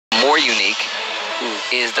unique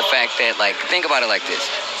is the fact that, like, think about it like this.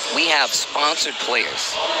 We have sponsored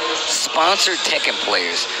players, sponsored Tekken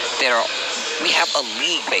players that are, we have a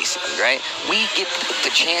league basically, right? We get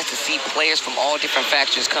the chance to see players from all different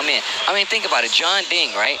factions come in. I mean, think about it. John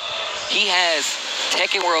Ding, right? He has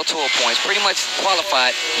Tekken World Tour points, pretty much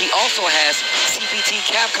qualified. He also has CPT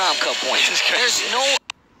Capcom Cup points. There's no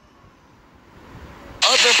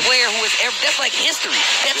other player who has ever, that's like history.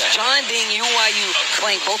 That's John Ding, UYU,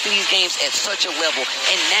 playing both of these games at such a level.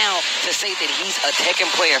 And now to say that he's a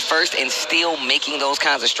Tekken player first and still making those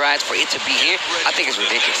kinds of strides for it to be here, I think it's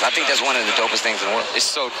ridiculous. I think that's one of the dopest things in the world. It's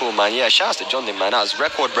so cool, man. Yeah, shout out to John Ding, man. That was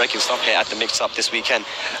record-breaking stuff here at the Mix-Up this weekend.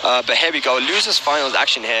 But here we go. Losers finals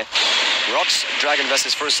action here. Rox Dragon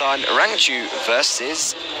versus Furusan. Rangchu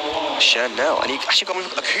versus Chanel. And he actually got with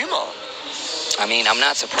Akuma. I mean, I'm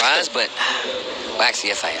not surprised, but... Well, actually,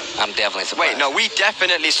 yes, I am. I'm definitely surprised. Wait, no, we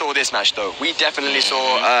definitely saw this match, though. We definitely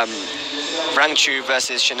saw Rangchu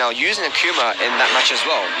versus Chanel using Akuma in that match as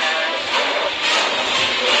well.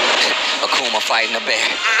 Akuma fighting a bear.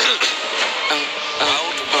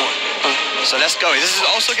 So let's go. This is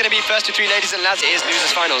also going to be first to three, ladies and lads. It is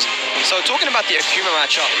losers finals. So talking about the Akuma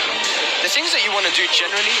matchup, the things that you want to do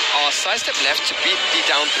generally are sidestep left to beat the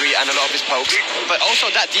down three and a lot of his pokes, but also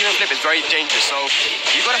that demon flip is very dangerous. So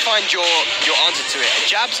you've got to find your answer to it.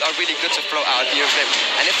 Jabs are really good to float out a demon flip,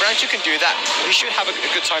 and if Rangchu can do that, we should have a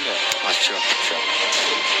good time here. That's true.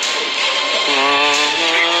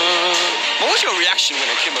 What was your reaction when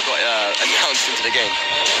Akuma got announced into the game?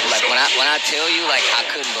 Like when I tell you, like, I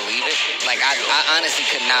couldn't believe it. Like I honestly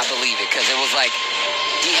could not believe it, because it was like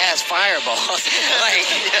he has fireballs.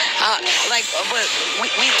 But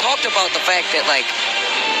we talked about the fact that, like,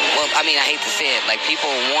 well, I mean, I hate to say it, like,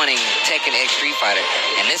 people wanting Tekken X Street Fighter,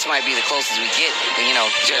 and this might be the closest we get, you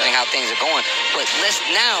know, judging how things are going. But this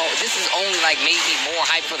is only, like, made me more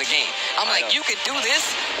hyped for the game. I'm like, you could do this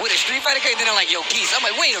with a Street Fighter game? Then they're like, yo, Geese. I'm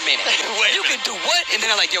like, wait a minute. You can do what? And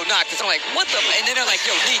then they're like, yo, Noctis. I'm like, what the? And then they're like,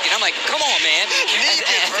 yo, Deacon. I'm like, come on, man.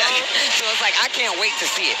 So it's like, I can't wait to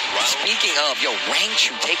see it. Speaking of, yo,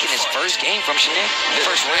 Rangchu taking his first game from Chanel.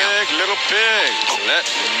 First round. Little pig. Let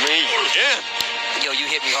me in. Yo, you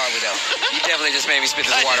hit me hard with that. You definitely just made me spit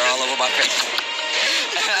this water all over my face.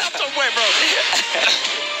 Don't wait, bro.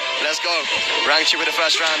 Let's go. Rangchu with the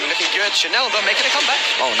first round. Looking good. Chanel, though, making a comeback.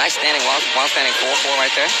 Oh, nice standing while standing 4-4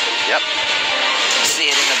 right there. Yep.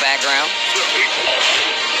 See it in the background.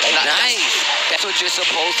 Nice. That's what you're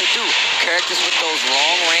supposed to do. Characters with those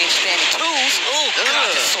long-range standing twos. Oh, God,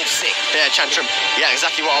 that's so sick. Yeah, Chantrum. Yeah,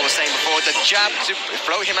 exactly what I was saying before. The jab to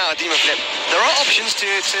float him out of Demon Flip. There are options to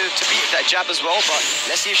beat that jab as well, but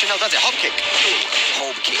let's see if Chanel does it. Hop kick.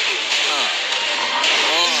 Hop kick.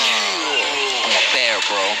 I'm a bear,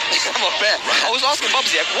 bro. I'm a bear. I was asking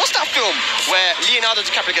Bubsy, what's that film where Leonardo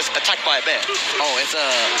DiCaprio gets attacked by a bear? Oh, it's a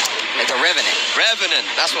Revenant. Revenant.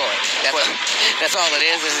 That's what. That's all it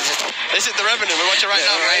is. This is the Revenant. We're watching right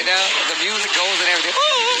now. Right now, the music goes and everything.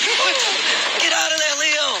 Get out of there,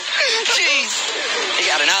 Leo. Jeez. He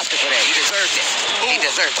got an Oscar for that. He deserved it. He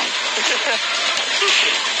deserved it.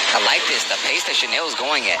 I like this. The pace that Chanel's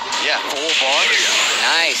going at. Yeah. Full bar.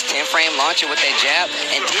 Nice. 10-frame launcher with that jab,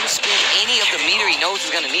 and didn't spend any of the meter he knows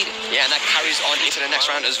he's going to need it. Yeah, and that carries on into the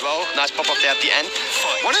next round as well. Nice pop-up there at the end.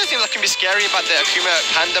 One of the things that can be scary about the Akuma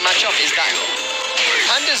Panda matchup is that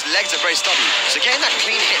Panda's legs are very stubby, so getting that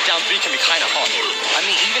clean hit down three can be kind of hard. I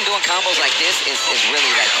mean, even doing combos like this is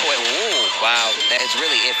really like, whoa, wow, it's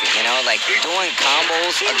really iffy, you know? Like, doing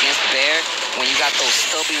combos against Bear when you got those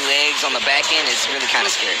stubby legs on the back end is really kind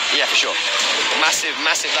of scary. Yeah, for sure. Massive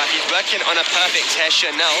life. He's working on a perfect hair.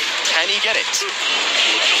 Chanel, can he get it?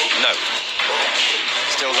 No.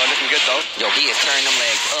 Still looking good, though. Yo, he is turning them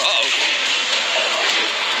legs up. Uh-oh.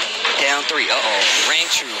 Down three.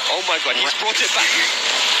 Rangchu. Oh my God, he's brought it back.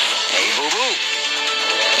 Hey, boo-boo.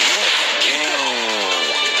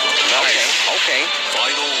 Okay.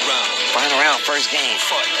 Final round, first game.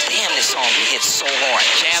 Damn, this song hits so hard.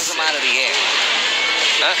 Jabs him out of the air.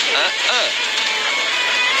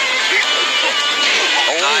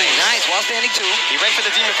 Nice. While standing two. He went for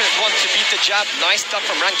the Demon Flip 1 to beat the jab. Nice stuff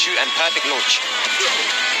from Rangchu and perfect launch.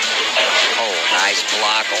 Oh, nice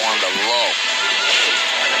block on the low.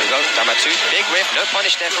 There we go, down by two. Big whiff, no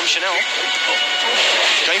punish there from Chanel.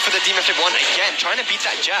 Going for the Demon Flip 1 again, trying to beat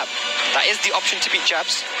that jab. That is the option to beat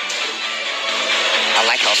jabs. I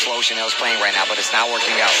like how slow Chanel's playing right now, but it's not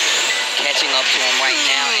working out. Catching up to him right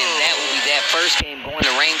now, and that will be that first game going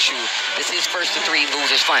to Rangchu. This is first to three,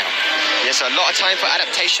 losers final. Yes, a lot of time for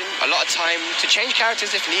adaptation, a lot of time to change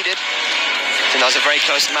characters if needed. I think that was a very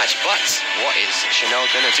close match, but what is Chanel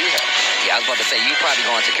going to do here? Yeah, I was about to say, you're probably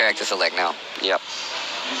going to character select now. Yep.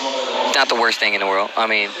 Not the worst thing in the world. I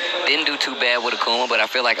mean, didn't do too bad with Akuma, but I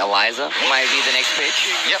feel like Eliza might be the next pick.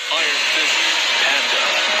 Yep.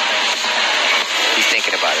 He's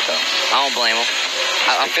thinking about it, though. I don't blame him.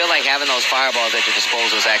 I feel like having those fireballs at your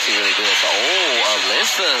disposal is actually really good. So,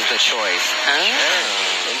 Alyssa's the choice.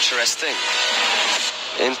 Yeah. Interesting.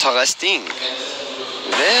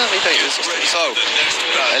 Very, very interesting. So,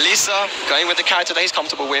 Elisa going with the character that he's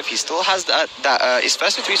comfortable with. He still has that his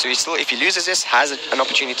first to three, so he still, if he loses this, has an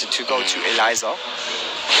opportunity to go to Eliza.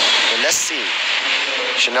 But let's see.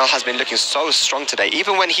 Chanel has been looking so strong today.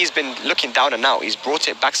 Even when he's been looking down and out, he's brought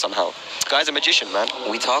it back somehow. This guy's a magician, man.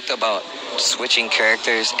 We talked about switching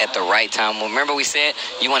characters at the right time. Remember we said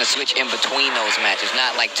you want to switch in between those matches,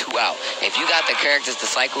 not like 2 out. If you got the characters to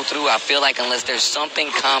cycle through, I feel like unless there's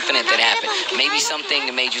something confident that happened, maybe something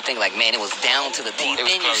that made you think like, man, it was down to the teeth,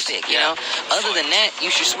 then you stick, you know? Other than that,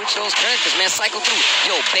 you should switch those characters, man. Cycle through.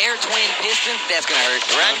 Yo, Bear Twin Piston, that's going to hurt.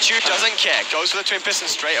 Rangchu doesn't care. Goes for the Twin Piston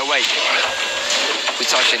straight away. We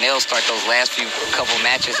saw Chanel start those last couple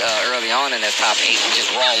matches early on in the top 8 and just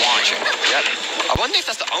raw launcher. Yep. I wonder if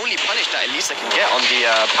that's the only punish that Elisa can get on the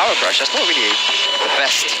power brush. That's not really the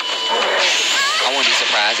best. I wouldn't be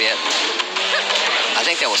surprised yet. I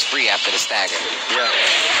think that was free after the stagger. Yeah.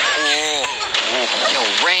 Yo,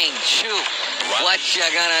 Rangchu, what you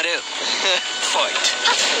gonna do? Fight.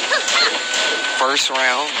 First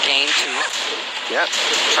round, game 2. Yep.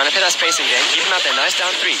 Trying to play that spacing game. Keep him out there. Nice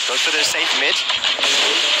down 3. Goes for the safe mid.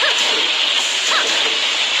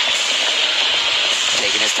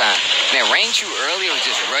 Taking his time. Man, Rangchu earlier was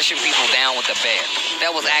just rushing people down with the bear.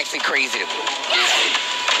 That was actually crazy to me.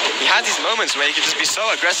 He had these moments where he could just be so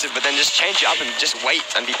aggressive, but then just change it up and just wait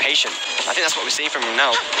and be patient. I think that's what we're seeing from him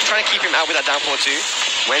now. Trying to keep him out with that down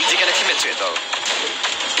 4-2. When's he going to commit to it, though?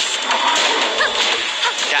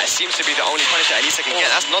 That seems to be the only punish that Elisa can get.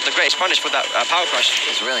 That's not the greatest punish for that power crush.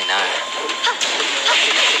 It's really not.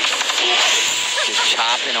 Just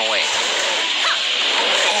chopping away.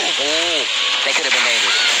 That could have been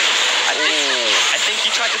dangerous. I think he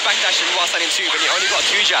tried to backdash in while standing 2, but he only got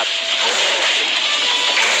 2 jab.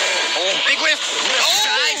 Big whiff.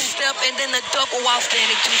 Side step and then the double while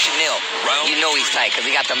standing 2 Chanel. You know he's tight because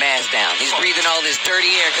he got the mask down. He's breathing all this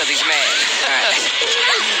dirty air because he's mad. All right.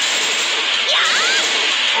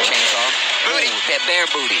 Chainsaw. Booty. That bear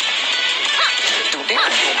booty.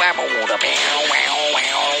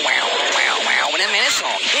 And man, that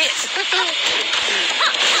song hits.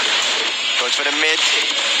 Goes for the mid.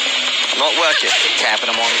 Not working. Tapping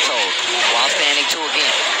him on the toes. While standing 2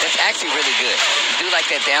 again. That's actually really good. You do like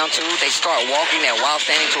that down 2, they start walking that while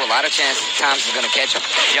standing 2. A lot of times is going to catch him.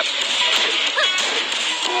 Yep.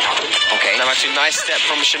 Okay. Now actually nice step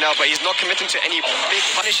from Chanel, but he's not committing to any big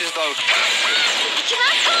punishes though.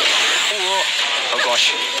 Oh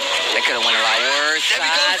gosh. That could have went a lot worse. There we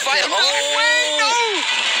go. Fight. No way, no!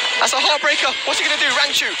 That's a heartbreaker. What's he gonna do,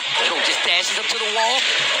 Rangchu? Just dashes up to the wall.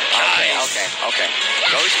 Okay.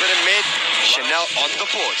 Goes for the mid. Chanel on the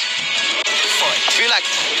board. I feel like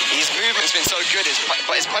his movement's been so good,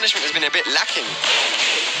 but his punishment has been a bit lacking.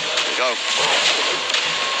 Go.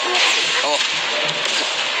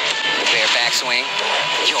 Bear backswing.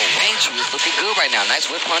 Yo, Rangchu is looking good right now.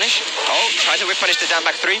 Nice whip punish. Tried to whip punish the down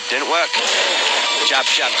back 3. Didn't work. Jab,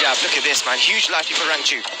 jab, jab. Look at this, man. Huge life for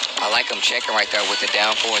Rangchu. I like him checking right there with the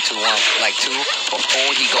down 4 and 2-1. Like 2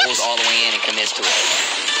 before he goes all the way in and commits to it.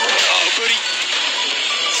 Booty.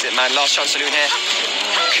 That's it, man. Last chance saloon here.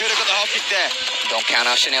 Could have got the hop kick there. Don't count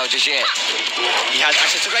out Chanel just yet. He has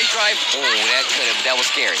access to race drive. That was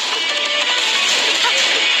scary.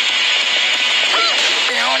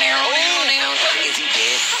 Is he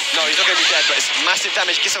dead? No, he's not going to be dead, but it's massive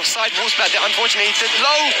damage. Gets a side wall splat there. Unfortunately, he's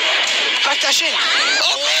low. Backdash in.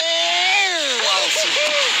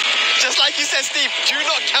 Just like you said, Steve, do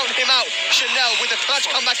not count him out. Chanel with a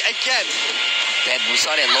clutch comeback again. We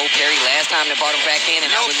saw that low parry last time they brought him back in.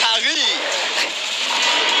 And low parry.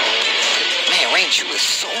 Man, Rangchu is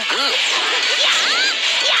so good.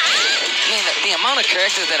 Man, the amount of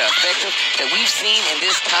characters that are effective that we've seen in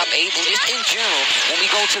this top 8 and just in general, when we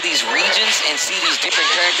go to these regions and see these different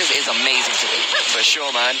characters, is amazing to me. For sure,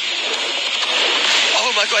 man.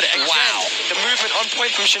 Oh my God, again. Wow. The movement on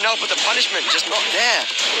point from Chanel, but the punishment just not there.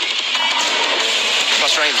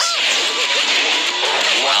 Plus frames.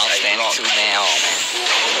 Wow, standing 2 now.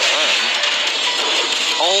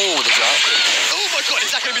 The drop. Oh my God,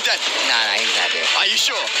 is that going to be dead? Nah, he's not dead. Are you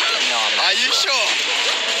sure? No, I'm not. Are you sure?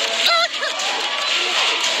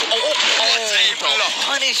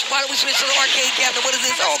 Punish. Why don't we switch to the arcade cabinet? What is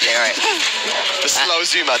this? Okay, all right. The slow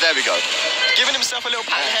zoom out. There we go. Giving himself a little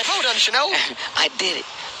pat on the head. Well done, Chanel. I did it.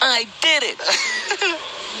 All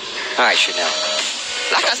right, Chanel.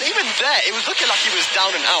 Like I said, even there, it was looking like he was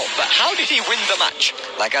down and out. But how did he win the match?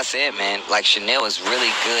 Like I said, man, like Chanel is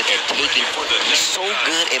really good at taking. He's so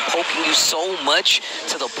good at poking you so much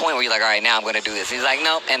to the point where you're like, all right, now I'm gonna do this. He's like,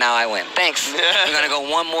 nope, and now I win. Thanks. We're gonna go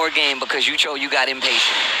one more game because you got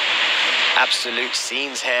impatient. Absolute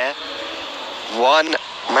scenes here. One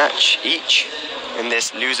match each in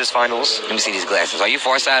this losers finals. Let me see these glasses. Are you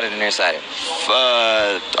far-sighted or near-sighted?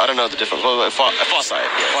 I don't know the difference. Far side.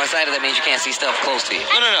 Yeah. Far-sighted, that means you can't see stuff close to you.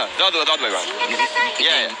 No. The other way around.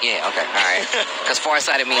 Yeah, okay, all right. Because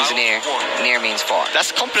far-sighted means near. Near means far.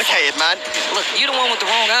 That's complicated, man. Look, you're the one with the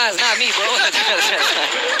wrong eyes, not me, bro.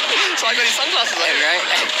 So I got these sunglasses on. Right?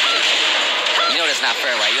 You know that's not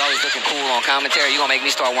fair, right? You always looking cool on commentary. You gonna make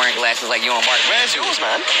me start wearing glasses like you on Mark. Where's yours,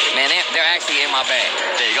 man? Man, they're actually in my bag.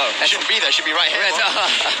 There you go. That shouldn't be there. Should be right here.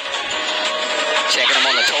 Checking them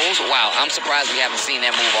on the toes. Wow, I'm surprised we haven't seen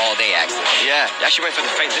that move all day, actually. Yeah, he actually went for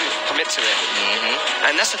the feint, didn't commit to it.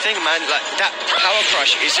 And that's the thing, man. Like, that power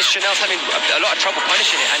crush is just Chanel's having a lot of trouble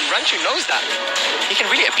punishing it. And Rangchu knows that. He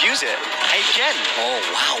can really abuse it. Again. Oh,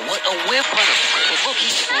 wow, what a whip punish. But look,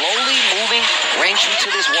 he's slowly moving Rangchu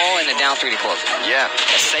to this wall and the down 3 to close. Yeah,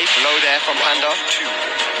 a safe low there from Panda. 2.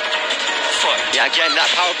 Yeah, again, that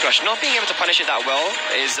power crush, not being able to punish it that well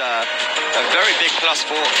is a very big plus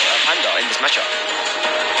for Panda in this matchup.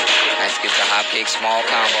 Nice, gets the hop kick, small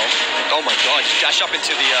combo. Oh my god, dash up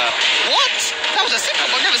into the, what? That was a sit-up,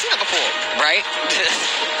 I've never seen that before. Right?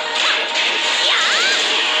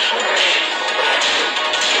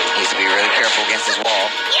 Needs to be really careful against this wall.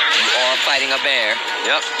 You are fighting a bear.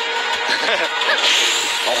 Yep.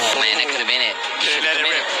 Oh man, that could have been it. Let it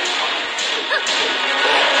rip.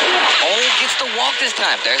 Oh, gets the walk this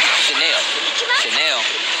time. There's Chanel.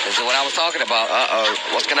 This is what I was talking about. Uh-oh.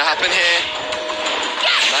 What's going to happen here?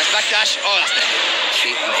 Nice backdash. Oh, that's it.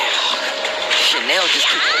 Chanel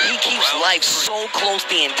he keeps life so close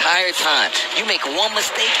the entire time. You make one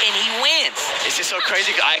mistake and he wins. This is so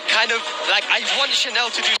crazy. I want Chanel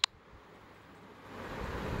to do...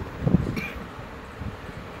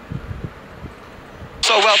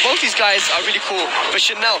 So well, both these guys are really cool, but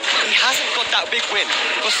Chanel, he hasn't got that big win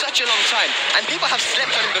for such a long time, and people have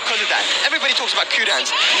slept on him because of that. Everybody talks about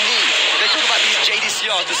Kudan's knee, they talk about these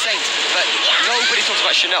JDCRs, the Saints, but nobody talks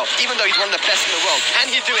about Chanel, even though he's one of the best in the world.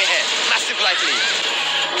 Can he do it here? Massive light lead.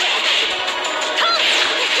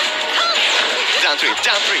 Down 3,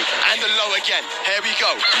 and the low again. Here we go.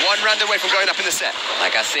 1 round away from going up in the set.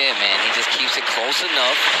 Like I said, man, he just keeps it close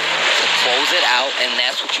enough to close it out, and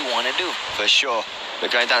that's what you want to do. For sure. We're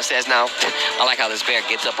going downstairs now. I like how this bear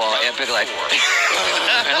gets up all epic, like...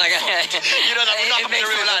 like you know that would not happen in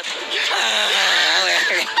real life.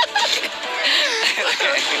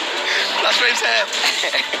 That's Rave's hair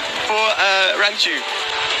for Rangchu.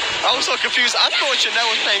 I was so confused. I thought Chanel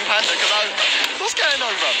was playing Panda because what's going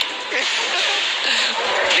on, bro?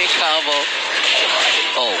 Big combo.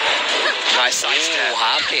 Oh. Nice sidestep.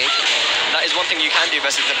 Hop kick. That is one thing you can do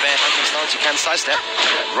versus the bear hunting stance. You can sidestep.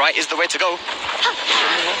 Right is the way to go.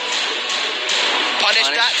 Punish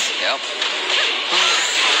that. Yep.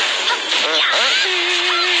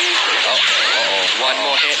 One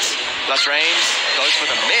more hit. Plus range. Goes for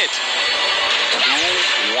the mid.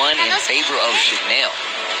 2-1 in favor of Chanel.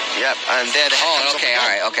 Yep, and there the head comes okay, off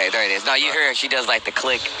all right, okay, there it is. Now you hear her, she does like the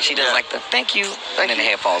click. She does like the thank you, and then the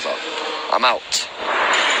head falls off. I'm out.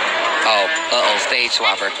 Oh, stage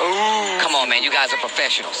swapper. Ooh. Come on, man, you guys are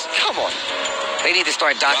professionals. Come on. They need to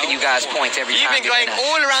start docking you guys points every time. You've been going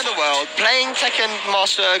all around the world, playing Tekken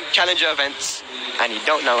Master Challenger events, and you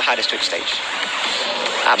don't know how to switch stage.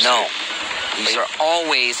 No. You are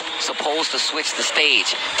always supposed to switch the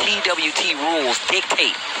stage. TWT rules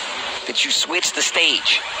dictate that you switch the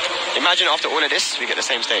stage. Imagine after all of this, we get the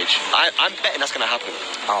same stage. I'm betting that's going to happen.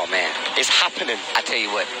 Oh, man. It's happening. I tell you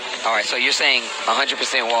what. All right, so you're saying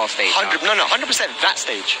 100% wall stage. 100, no, 100% that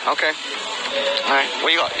stage. Okay. All right. What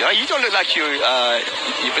you got? You don't look like you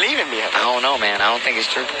believe in me. I don't know, man. I don't think it's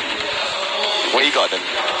true. What you got then?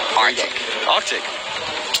 Arctic. Arctic.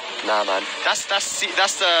 Nah, man. That's so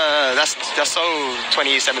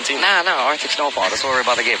 2017. Nah, Arctic Snowball. That's what we're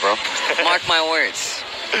about to get, bro. Mark my words.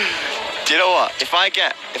 Do you know what? If I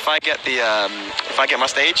get my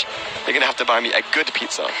stage, you're gonna have to buy me a good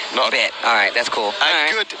pizza. Not a bet. All right, that's cool.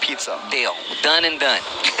 A good pizza. Deal. Done and done.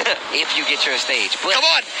 If you get your stage. But come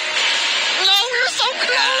on. No, we were so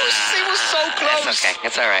close. It was so close. It's okay.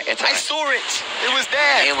 It's all right. It's all right. I saw it. It was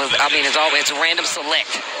there. It was. I mean, it's always a random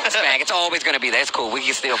select. Spag. It's always gonna be there. It's cool. We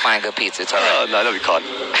can still find good pizza. It's all right. No, we can't.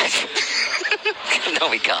 No,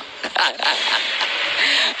 we can't.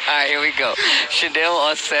 All right, here we go. Chanel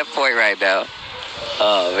on set point right now.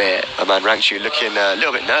 Oh, man. My man Rangchu looking a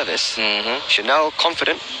little bit nervous. Mm-hmm. Chanel,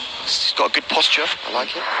 confident. He's got a good posture. I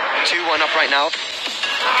like it. 2-1 up right now.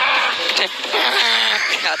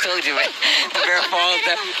 I told you, man. The bear falls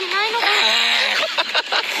down.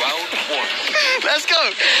 Round 1. Let's go.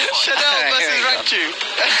 Chanel versus Rangchu.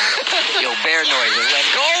 Yo, bear noises.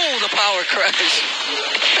 Let's go. The power crush.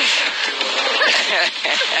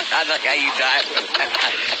 I like how you died.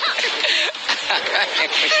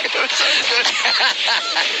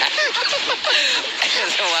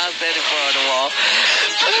 So I was standing on the wall.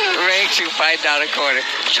 Rangchu fighting down the corner.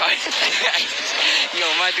 Yo,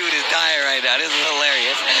 my dude is dying right now. This is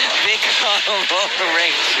hilarious. Big combo for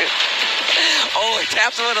Rangchu. Oh, it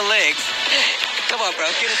taps him on the legs. Come on, bro.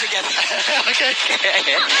 Get it together. Okay.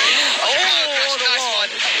 Oh, the wall.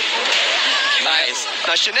 Nice.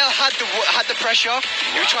 Now Chanel had the pressure.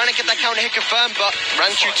 He was trying to get that counter hit confirmed, but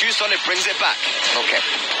Rangchu too solid brings it back. Okay.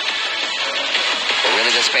 A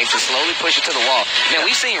really good space to slowly push it to the wall. Man,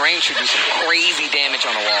 we've seen Rangchu do some crazy damage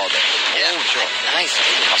on the wall there. Yeah, oh, sure. Nice.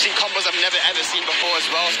 I've seen combos I've never ever seen before as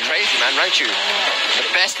well. It's crazy, man. Rangchu, the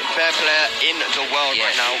best bear player in the world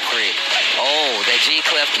right now. Great. Oh, that G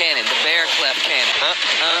clef cannon, the bear clef cannon.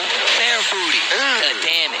 Bear booty. The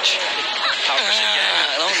damage.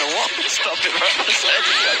 On the wall. Stop it, bro.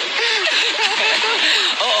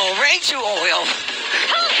 Uh-oh, Rangchu. Oh, well.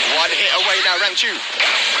 One hit away now, Rangchu.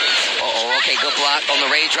 Uh-oh, okay, good block on the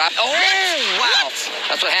raid drop. Oh, wow.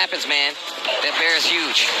 That's what happens, man. That bear is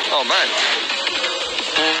huge. Oh, man.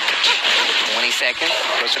 20 seconds.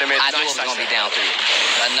 Goes for the mid. I knew it was going to be down 3.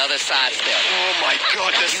 Another side step. Oh, my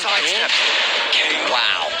God, the side step.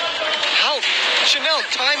 Wow. How? Chanel,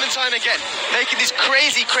 time and time again, making these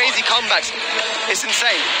crazy, crazy comebacks. It's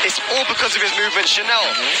insane. It's all because of his movement. Chanel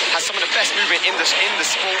has some of the best movement in the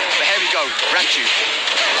sport. But here we go, Rangchu.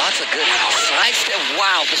 Lots of good side step.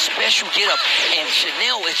 Wow, the special get up. And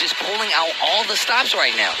Chanel is just pulling out all the stops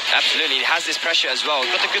right now. Absolutely, he has this pressure as well.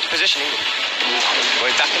 Got the good positioning.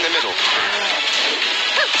 We're back in the middle.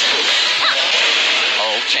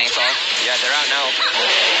 Oh, chainsaw. Yeah, they're out now.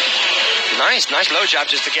 Nice low jab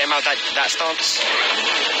just to get him out that stance.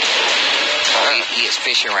 He is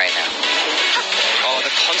fishing right now. Oh, the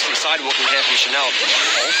constant sidewalking here from Chanel.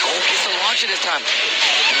 Oh, gets the launcher this time.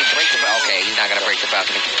 Can he break the balcony? Okay, he's not going to break the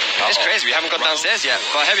balcony. It's crazy. We haven't got downstairs yet.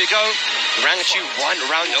 But here we go. Rangchu 1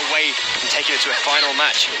 round away from taking it to a final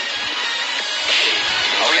match.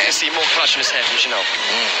 We're going to see more clutchness here from Chanel.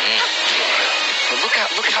 But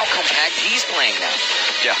look how compact he's playing now.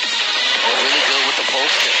 Yeah. Really good with the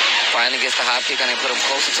poke. Finally gets the hop kick and they put him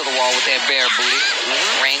closer to the wall with that bear booty.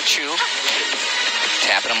 Rangchu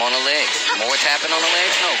tapping him on the legs. More tapping on the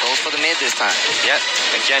legs? No, goes for the mid this time. Yeah.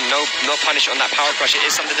 Again, no punish on that power crush. It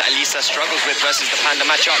is something that Elisa struggles with versus the Panda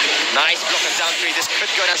matchup. Nice block and down 3. This could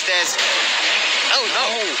go downstairs. Oh, no.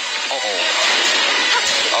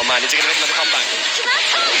 Oh, man. Is he going to make another comeback?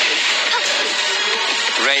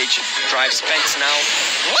 Rage drives Spence now.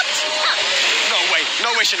 What? No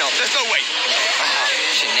way, Chanel. There's no way.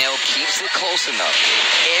 Chanel keeps it close enough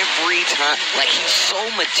every time. Like, he's so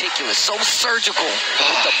meticulous, so surgical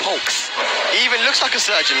with the pokes. He even looks like a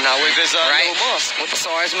surgeon now with his little mask. With the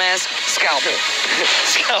SARS mask. Scalpel.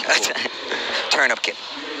 Turnip kit.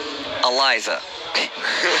 Eliza.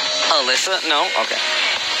 Alyssa? No? Okay.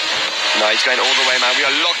 No, he's going all the way, man. We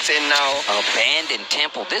are locked in now. Abandoned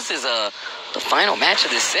Temple. This is the final match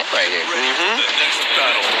of this set right here.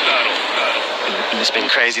 It's been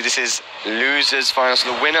crazy. This is losers final.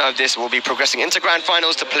 So the winner of this will be progressing into grand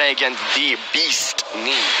finals to play against the Beast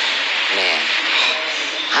Knee. Man,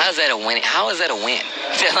 how is that a win? How is that a win?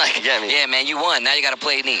 Like, yeah, man, you won. Now you got to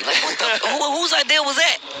play Knee. Like, what the, whose idea was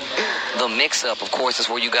that? The mix-up, of course, is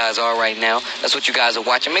where you guys are right now. That's what you guys are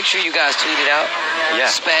watching. Make sure you guys tweet it out. Yeah.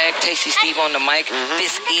 Spag, Tasty Steve on the mic.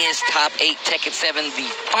 This is Top 8 Tekken 7, the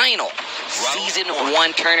final Season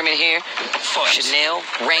 1 tournament here. Chanel,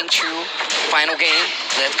 Rangchu, final game.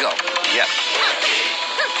 Let's go. Yep.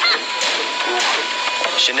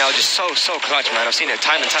 Chanel just so clutch, man. I've seen it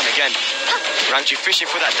time and time again. Rangchu fishing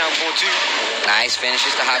for that down 4-2. Nice,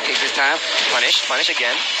 finishes the hop kick this time. Punish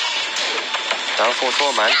again. Down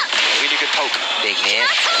 4-4, man. Really good poke. Big mid.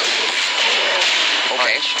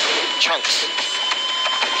 Okay. Chunks.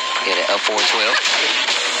 Get it up 4-12.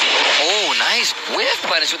 Oh, nice whiff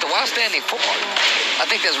punish with the while standing 4. I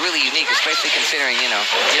think that's really unique, especially considering, you know,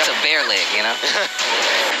 it's a bear leg, you know?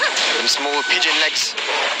 Them small pigeon legs.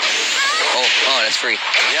 Oh, that's free.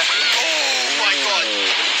 Yeah. Oh, my God.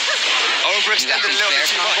 Overextended a little bit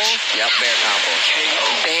too much. Yep, bear combo.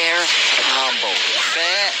 Bear combo.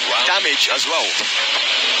 Bear damage as well.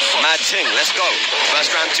 Mad thing. Let's go.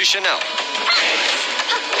 First round to Chanel.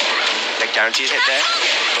 Guaranteed hit there.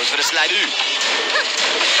 Goes for the slide.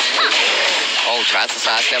 Oh, tries to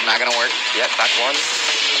sidestep, not gonna work. Yep, back one.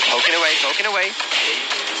 Poking away, poking away.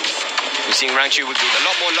 We're seeing Rangchu with a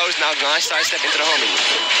lot more lows now. Nice sidestep into the homing.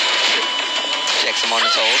 Checks him on the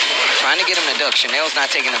toes. Trying to get him to duck. Chanel's not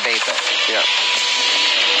taking the bait though. Yeah.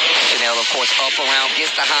 Chanel, of course, up around,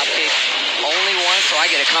 gets the hop kick. Only one, so I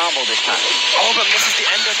get a combo this time. Oh, but misses the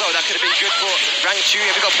ender though. That could have been good for Rangchu.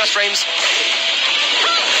 Here we go, plus frames.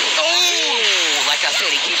 Oh, like I said,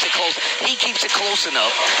 he keeps it close. He keeps it close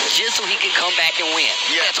enough just so he can come back and win.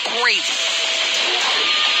 Yeah. That's crazy.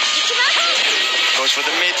 Goes for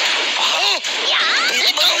the mid. Oh!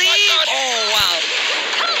 Didn't believe. Oh, wow.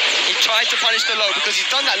 He tried to punish the low because he's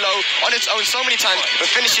done that low on its own so many times, but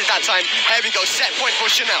finishes that time. Here we go, set point for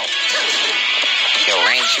Chanel. Yo,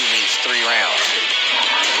 Rangchu needs 3 rounds.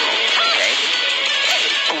 Okay.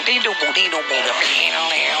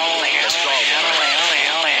 Let's go.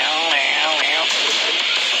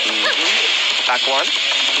 Back one.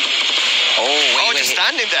 Oh, wait, just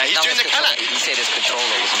standing there. He's doing the cannon. He said his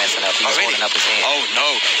controller was messing up. He was really? holding up his hand. Oh, no.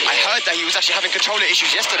 I heard that he was actually having controller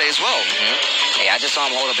issues yesterday as well. Hey, I just saw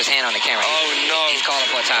him hold up his hand on the camera. Oh, no. He's calling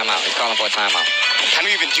for a timeout. He's calling for a timeout. Can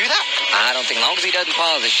we even do that? I don't think, as long as he doesn't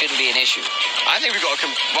pause, it shouldn't be an issue. I think we got to...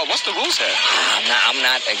 Well, what's the rules here? I'm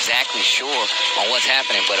not exactly sure on what's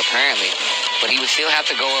happening, but apparently, he would still have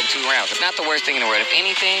to go up 2 rounds. It's not the worst thing in the world. If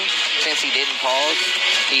anything, since he didn't pause,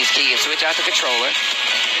 he can switch out the controller.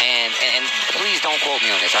 And please don't quote me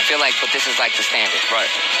on this. I feel like, but this is like the standard. Right.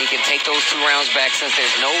 He can take those 2 rounds back since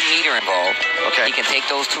there's no meter involved. Okay. He can take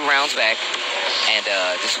those 2 rounds back and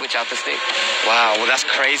just switch out the stick. Wow, well that's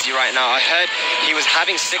crazy right now. I heard he was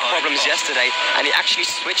having stick problems yesterday and he actually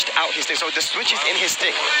switched out his stick. So the switches in his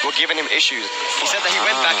stick were giving him issues. He said that he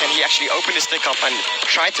went back and he actually opened his stick up and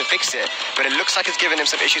tried to fix it, but it looks like it's giving him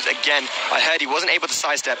some issues again. I heard he wasn't able to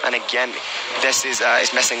sidestep, and again, this is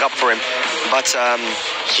messing up for him. But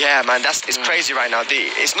yeah, man, it's crazy right now.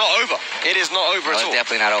 It's not over. It is not over at all. It's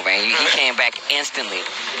definitely not over. And he came back instantly.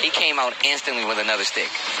 He came out instantly with another stick.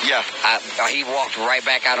 Yeah. He walked right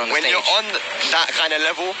back out on the stage. When you're on that kind of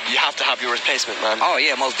level, you have to have your replacement, man. Oh,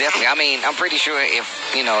 yeah, most definitely. I mean, I'm pretty sure if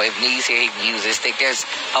Knee's here, he can use this stick. There's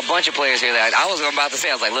a bunch of players here that I was about to say,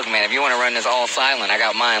 I was like, look, man, if you want to run this all silent, I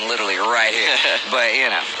got mine literally right here. But,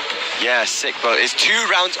 Yeah, sick, but it's 2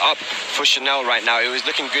 rounds up for Chanel right now. It was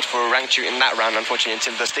looking good for Rangchu in that round, unfortunately,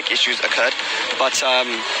 until the stick issues occurred. But,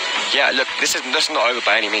 yeah, look, this is not over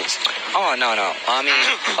by any means. Oh, no. I mean,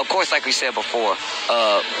 of course, like we said before,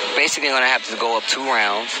 basically going to have to go up 2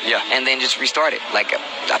 rounds. Yeah. And then just restart it. Like,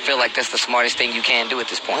 I feel like that's the smartest thing you can do at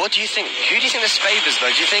this point. What do you think? Who do you think this favors, though?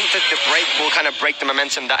 Do you think that the break will kind of break the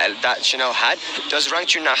momentum that Chanel had? Does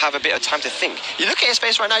Rangchu now have a bit of time to think? You look at his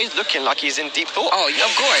face right now, he's looking like he's in deep thought. Oh,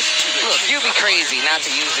 of course. Look, you'd be crazy not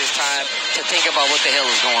to use this time to think about what the hell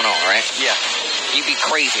is going on, right? Yeah. You'd be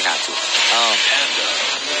crazy not to.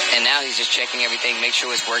 And now he's just checking everything, make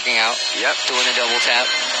sure it's working out. Yep. Doing a double tap.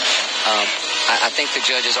 I think the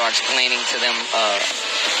judges are explaining to them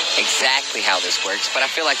exactly how this works, but I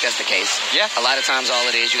feel like that's the case. Yeah. A lot of times all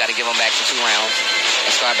it is, you got to give them back to 2 rounds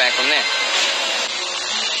and start back from there.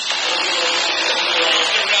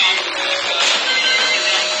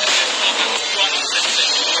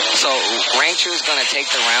 So Rangchu's going to take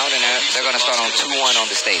the round, and they're going to start on 2-1 on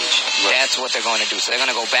the stage. Right. That's what they're going to do. So they're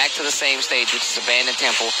going to go back to the same stage, which is Abandoned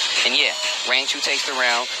Temple. And yeah, Rangchu takes the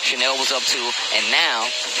round. Chanel was up 2. And now,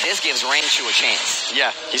 this gives Rangchu a chance.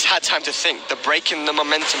 Yeah, he's had time to think. The break in the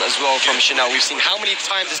momentum as well from Chanel. We've seen how many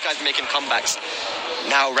times this guy's making comebacks.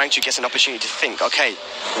 Now Rangchu gets an opportunity to think, okay,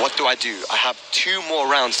 what do I do? I have 2 more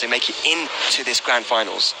rounds to make it into this grand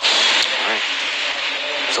finals. All right.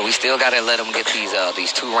 So we still got to let them get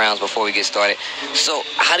these 2 rounds before we get started. So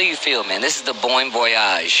how do you feel, man? This is the bon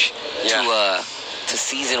voyage to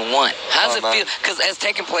season 1. How does it feel? Because as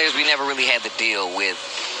Tekken players, we never really had to deal with,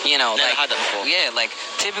 never had that before. Yeah, like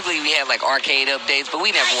typically we had like arcade updates, but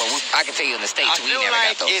we never. I can tell you in the States, we never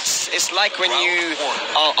got those. It's like when you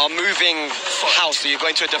are moving house, or you're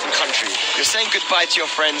going to a different country. You're saying goodbye to your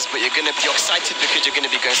friends, but you're excited because you're gonna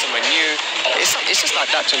be going somewhere new. It's just like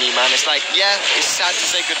that to me, man. It's like, yeah, it's sad to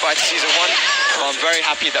say goodbye to season 1, but I'm very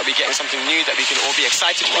happy that we're getting something new that we can all be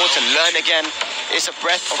excited for, to learn again. It's a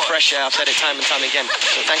breath of fresh air. I've said it time and time again. again.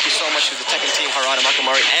 So thank you so much to the Tekken team, Harada,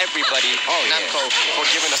 Makamori, everybody, Namco, for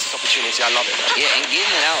giving us this opportunity. I love it. Yeah, and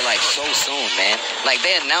getting it out like so soon, man. Like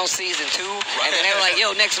they announced season 2, and then they were like,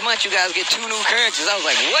 "Yo, next month you guys get 2 new characters." I was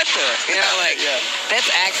like, "What the?" You know, like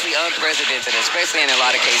that's actually unprecedented, especially in a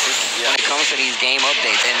lot of cases when it comes to these game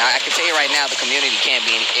updates. And I can tell you right now, the community can't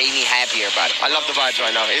be any happier about it. I love the vibes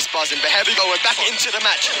right now. It's buzzing. But here we go. We're back into the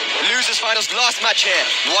match. Losers finals, last match here.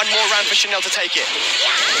 One more round for Chanel to take it.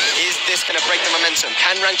 Is this going to break the momentum?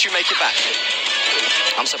 Can Rangchu make it back?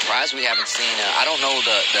 I'm surprised we haven't seen. I don't know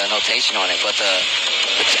the notation on it, but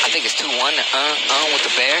I think it's 2-1. With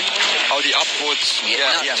the bear. Oh, the upwards.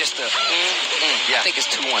 Just the. I think it's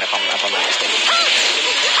 2-1 if I'm not mistaken.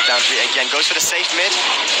 Down 3 again. Goes for the safe mid.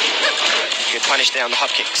 Good punish there on the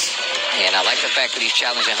hop kicks. Yeah, and I like the fact that he's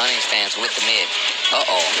challenging hunting stance with the mid.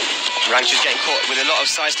 Rangchu's getting caught with a lot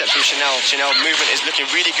of side steps from Chanel. Chanel movement is looking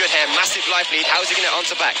really good here. Massive life lead. How is he going to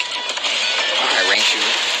answer back? All right, Rangchu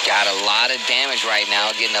got a lot of damage right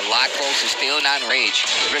now, getting a lot closer, still not in rage.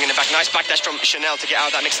 Bringing it back. Nice backdash from Chanel to get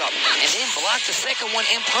out of that mix-up. And then blocked the second one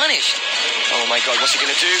and punished. Oh my God, what's he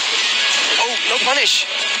going to do? Oh, no punish.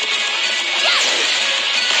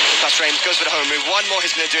 Plus frames, goes for the home move. One more,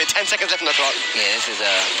 he's going to do it. 10 seconds left on the clock. Yeah,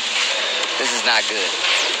 this is not good.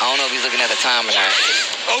 I don't know if he's looking at the time or not.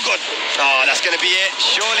 Oh, God. Oh, that's going to be it,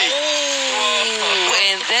 surely.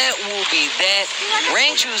 And that will be that.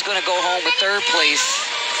 Rangchu's going to go home with 3rd place.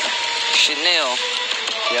 Chanel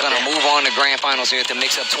going to move on to Grand Finals here at the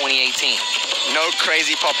Mixup 2018. No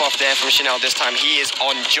crazy pop-off there from Chanel this time. He is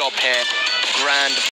on job here. Grand